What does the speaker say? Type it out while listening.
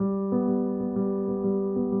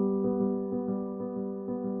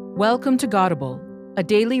Welcome to Godable, a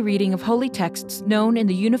daily reading of holy texts known in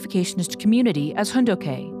the Unificationist community as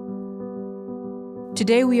Hundoke.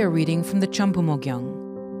 Today we are reading from the Chambumo Gyeong.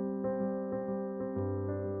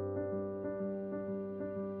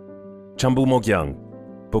 Chambumo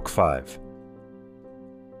Gyeong, Book 5.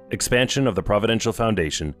 Expansion of the Providential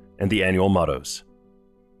Foundation and the Annual Mottos.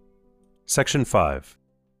 Section 5.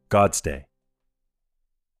 God's Day.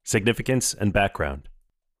 Significance and Background.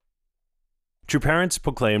 True Parents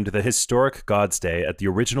proclaimed the historic God's Day at the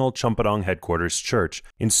original Cheongpa-dong headquarters church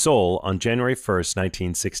in Seoul on January 1,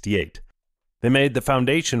 1968. They made the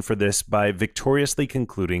foundation for this by victoriously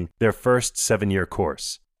concluding their first 7-year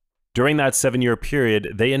course. During that 7-year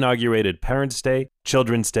period, they inaugurated Parents' Day,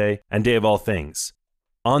 Children's Day, and Day of All Things.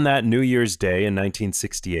 On that New Year's Day in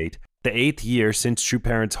 1968, the 8th year since True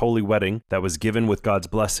Parents' holy wedding that was given with God's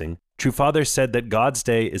blessing, True Father said that God's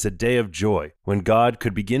Day is a day of joy when God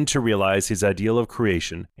could begin to realize his ideal of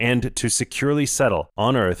creation and to securely settle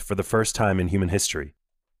on earth for the first time in human history.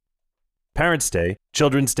 Parents' Day,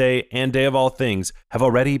 Children's Day, and Day of All Things have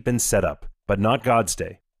already been set up, but not God's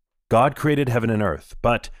Day. God created heaven and earth,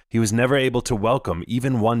 but he was never able to welcome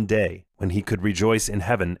even one day when he could rejoice in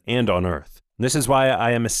heaven and on earth. This is why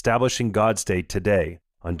I am establishing God's Day today,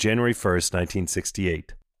 on January 1,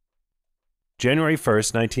 1968. January 1,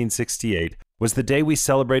 1968 was the day we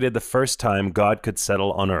celebrated the first time God could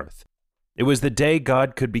settle on earth. It was the day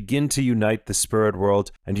God could begin to unite the spirit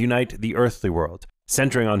world and unite the earthly world,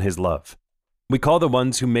 centering on his love. We call the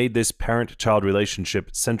ones who made this parent-child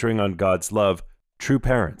relationship centering on God's love true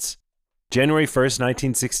parents. January 1,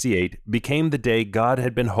 1968 became the day God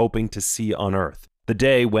had been hoping to see on earth, the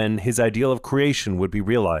day when his ideal of creation would be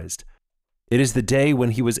realized. It is the day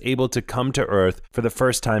when he was able to come to earth for the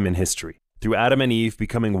first time in history, through Adam and Eve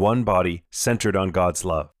becoming one body centered on God's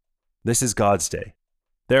love. This is God's Day.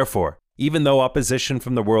 Therefore, even though opposition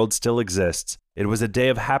from the world still exists, it was a day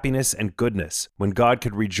of happiness and goodness when God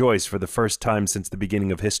could rejoice for the first time since the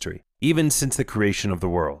beginning of history, even since the creation of the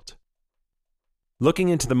world. Looking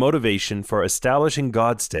into the motivation for establishing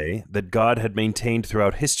God's Day that God had maintained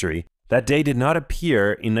throughout history, that day did not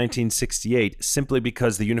appear in 1968 simply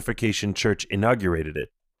because the Unification Church inaugurated it.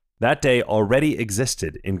 That day already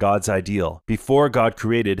existed in God's ideal before God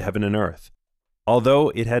created heaven and earth. Although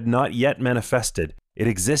it had not yet manifested, it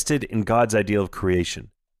existed in God's ideal of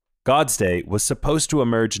creation. God's Day was supposed to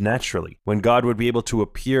emerge naturally when God would be able to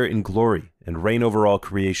appear in glory and reign over all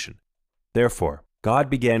creation. Therefore, God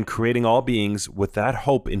began creating all beings with that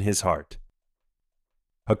hope in his heart.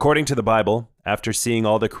 According to the Bible, after seeing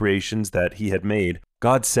all the creations that he had made,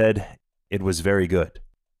 God said, "It was very good."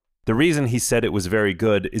 The reason he said it was very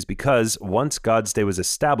good is because once God's Day was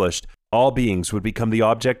established, all beings would become the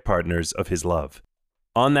object partners of his love.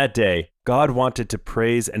 On that day, God wanted to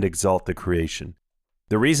praise and exalt the creation.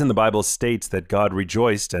 The reason the Bible states that God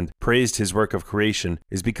rejoiced and praised his work of creation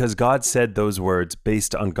is because God said those words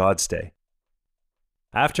based on God's Day.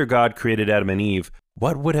 After God created Adam and Eve,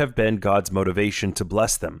 what would have been God's motivation to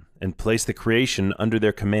bless them and place the creation under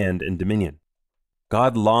their command and dominion?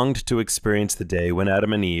 God longed to experience the day when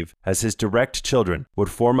Adam and Eve, as his direct children, would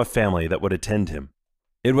form a family that would attend him.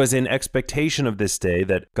 It was in expectation of this day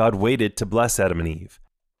that God waited to bless Adam and Eve.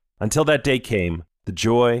 Until that day came, the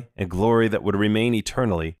joy and glory that would remain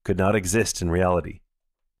eternally could not exist in reality.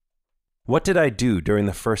 What did I do during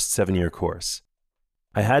the first 7-year course?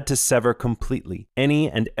 I had to sever completely any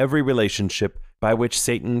and every relationship by which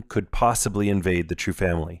Satan could possibly invade the true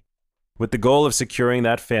family. With the goal of securing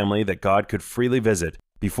that family that God could freely visit,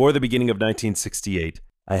 before the beginning of 1968,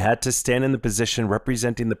 I had to stand in the position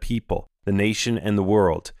representing the people, the nation, and the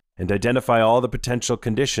world, and identify all the potential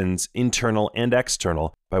conditions, internal and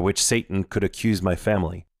external, by which Satan could accuse my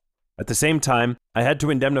family. At the same time, I had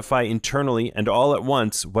to indemnify internally and all at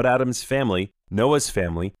once what Adam's family, Noah's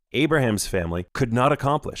family, Abraham's family could not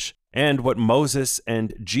accomplish, and what Moses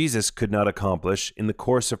and Jesus could not accomplish in the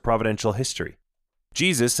course of providential history.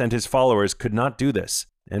 Jesus and his followers could not do this,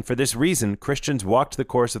 and for this reason, Christians walked the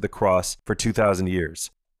course of the cross for 2,000 years.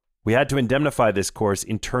 We had to indemnify this course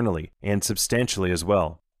internally and substantially as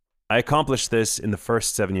well. I accomplished this in the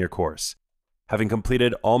first 7-year course. Having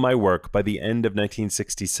completed all my work by the end of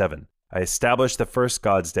 1967, I established the first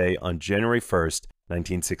God's Day on January 1,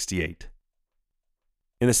 1968.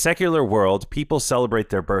 In the secular world, people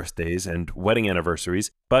celebrate their birthdays and wedding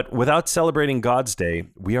anniversaries, but without celebrating God's Day,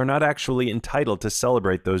 we are not actually entitled to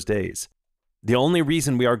celebrate those days. The only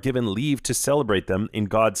reason we are given leave to celebrate them in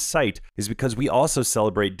God's sight is because we also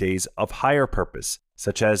celebrate days of higher purpose,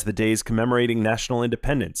 such as the days commemorating national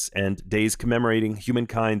independence and days commemorating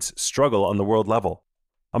humankind's struggle on the world level.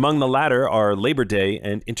 Among the latter are Labor Day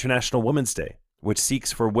and International Women's Day, which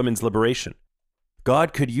seeks for women's liberation.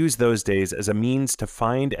 God could use those days as a means to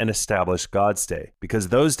find and establish God's Day, because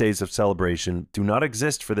those days of celebration do not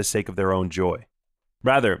exist for the sake of their own joy.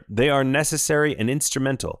 Rather, they are necessary and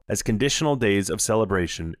instrumental as conditional days of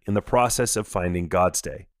celebration in the process of finding God's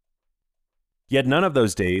Day. Yet none of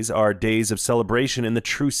those days are days of celebration in the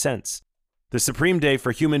true sense. The supreme day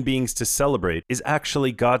for human beings to celebrate is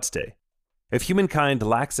actually God's Day. If humankind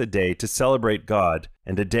lacks a day to celebrate God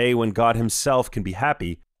and a day when God himself can be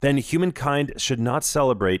happy, then humankind should not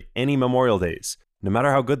celebrate any memorial days, no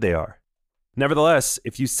matter how good they are. Nevertheless,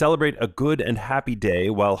 if you celebrate a good and happy day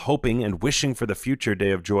while hoping and wishing for the future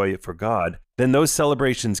day of joy for God, then those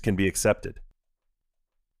celebrations can be accepted.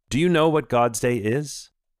 Do you know what God's Day is?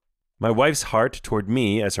 My wife's heart toward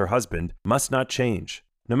me as her husband must not change,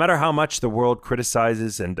 no matter how much the world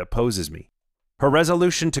criticizes and opposes me. Her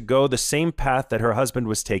resolution to go the same path that her husband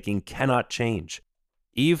was taking cannot change.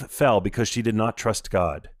 Eve fell because she did not trust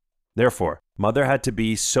God. Therefore, Mother had to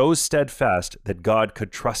be so steadfast that God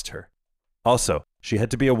could trust her. Also, she had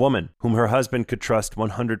to be a woman whom her husband could trust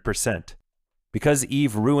 100%. Because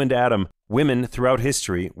Eve ruined Adam, women throughout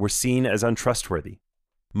history were seen as untrustworthy.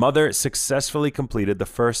 Mother successfully completed the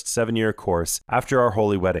first 7-year course after our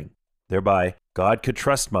holy wedding. Thereby, God could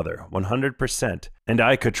trust Mother 100%, and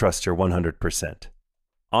I could trust her 100%.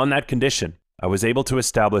 On that condition, I was able to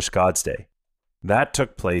establish God's Day. That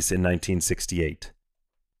took place in 1968.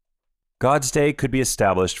 God's Day could be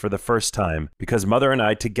established for the first time because Mother and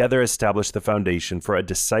I together established the foundation for a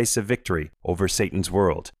decisive victory over Satan's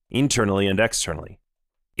world, internally and externally.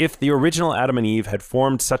 If the original Adam and Eve had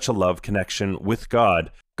formed such a love connection with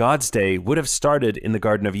God, God's Day would have started in the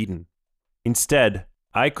Garden of Eden. Instead,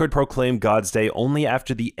 I could proclaim God's Day only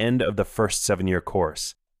after the end of the first 7-year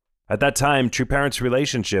course. At that time, true parents'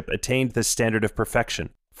 relationship attained the standard of perfection,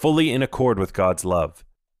 fully in accord with God's love.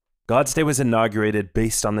 God's Day was inaugurated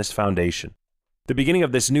based on this foundation. The beginning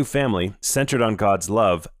of this new family, centered on God's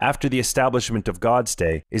love, after the establishment of God's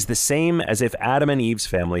Day, is the same as if Adam and Eve's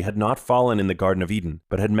family had not fallen in the Garden of Eden,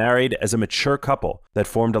 but had married as a mature couple that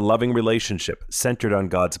formed a loving relationship centered on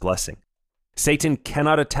God's blessing. Satan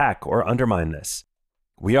cannot attack or undermine this.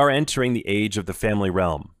 We are entering the age of the family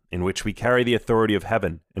realm, in which we carry the authority of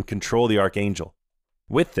heaven and control the archangel.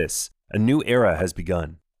 With this, a new era has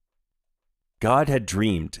begun. God had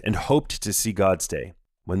dreamed and hoped to see God's Day,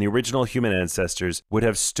 when the original human ancestors would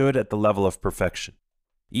have stood at the level of perfection.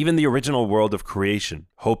 Even the original world of creation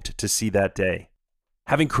hoped to see that day.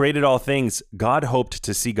 Having created all things, God hoped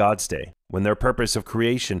to see God's Day, when their purpose of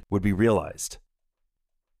creation would be realized.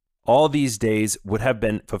 All these days would have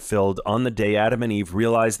been fulfilled on the day Adam and Eve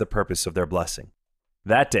realized the purpose of their blessing.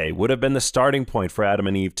 That day would have been the starting point for Adam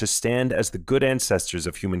and Eve to stand as the good ancestors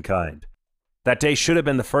of humankind. That day should have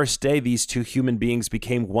been the first day these two human beings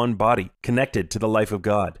became one body, connected to the life of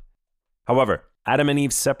God. However, Adam and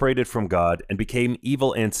Eve separated from God and became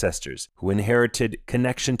evil ancestors who inherited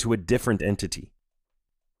connection to a different entity.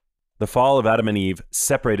 The fall of Adam and Eve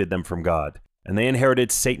separated them from God, and they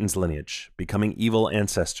inherited Satan's lineage, becoming evil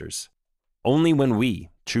ancestors. Only when we,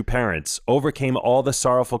 true parents, overcame all the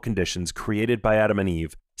sorrowful conditions created by Adam and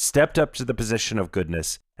Eve, stepped up to the position of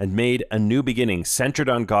goodness, and made a new beginning centered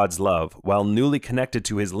on God's love while newly connected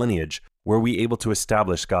to his lineage, were we able to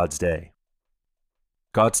establish God's Day.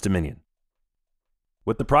 God's dominion.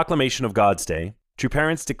 With the proclamation of God's Day, true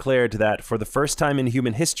parents declared that for the first time in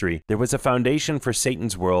human history, there was a foundation for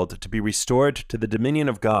Satan's world to be restored to the dominion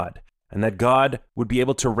of God, and that God would be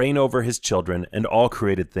able to reign over his children and all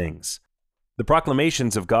created things. The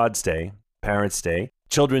proclamations of God's Day, Parents' Day,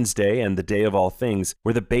 Children's Day, and the Day of All Things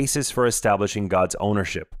were the basis for establishing God's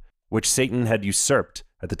ownership, which Satan had usurped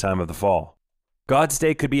at the time of the fall. God's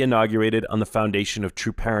Day could be inaugurated on the foundation of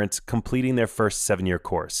true parents completing their first 7-year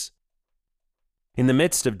course. In the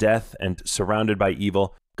midst of death and surrounded by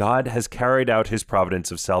evil, God has carried out his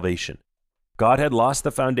providence of salvation. God had lost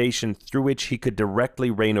the foundation through which he could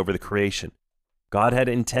directly reign over the creation. God had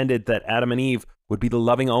intended that Adam and Eve would be the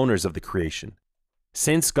loving owners of the creation.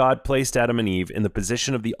 Since God placed Adam and Eve in the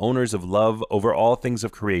position of the owners of love over all things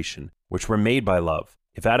of creation, which were made by love,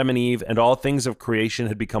 if Adam and Eve and all things of creation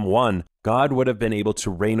had become one, God would have been able to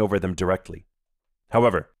reign over them directly.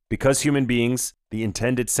 However, because human beings, the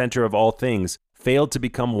intended center of all things, failed to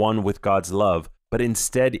become one with God's love, but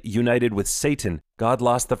instead united with Satan, God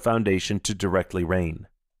lost the foundation to directly reign.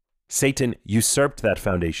 Satan usurped that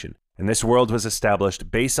foundation, and this world was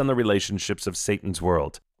established based on the relationships of Satan's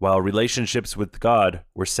world, while relationships with God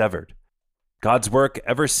were severed. God's work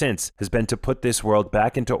ever since has been to put this world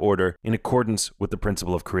back into order in accordance with the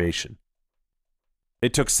principle of creation.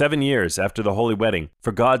 It took 7 years after the holy wedding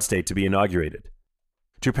for God's Day to be inaugurated.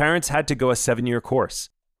 True parents had to go a 7-year course.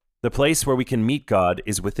 The place where we can meet God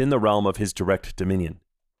is within the realm of His direct dominion.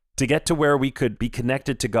 To get to where we could be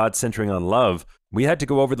connected to God centering on love, we had to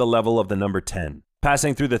go over the level of the number 10,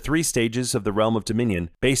 passing through the 3 stages of the realm of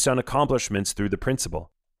dominion based on accomplishments through the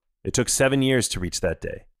principle. It took 7 years to reach that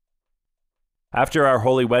day. After our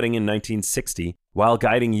holy wedding in 1960, while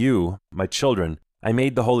guiding you, my children, I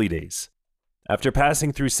made the holy days. After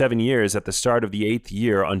passing through 7 years at the start of the 8th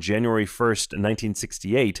year on January 1st,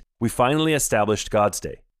 1968, we finally established God's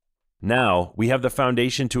Day. Now, we have the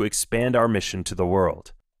foundation to expand our mission to the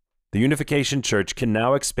world. The Unification Church can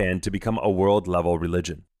now expand to become a world-level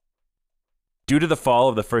religion. Due to the fall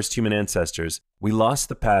of the first human ancestors, we lost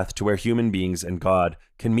the path to where human beings and God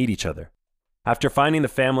can meet each other. After finding the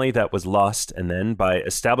family that was lost, and then by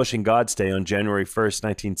establishing God's Day on January 1st,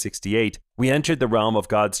 1968, we entered the realm of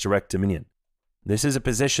God's direct dominion. This is a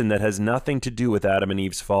position that has nothing to do with Adam and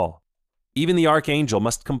Eve's fall. Even the archangel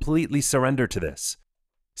must completely surrender to this.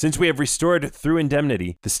 Since we have restored through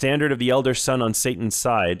indemnity the standard of the elder son on Satan's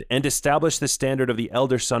side and established the standard of the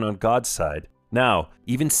elder son on God's side, now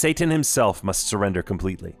even Satan himself must surrender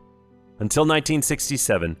completely. Until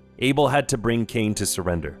 1967, Abel had to bring Cain to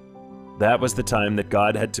surrender. That was the time that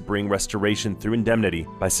God had to bring restoration through indemnity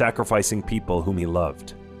by sacrificing people whom He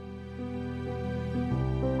loved.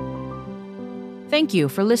 Thank you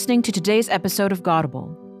for listening to today's episode of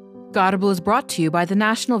Godable. Godable is brought to you by the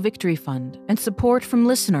National Victory Fund and support from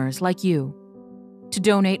listeners like you. To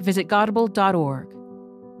donate, visit godable.org.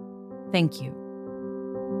 Thank you.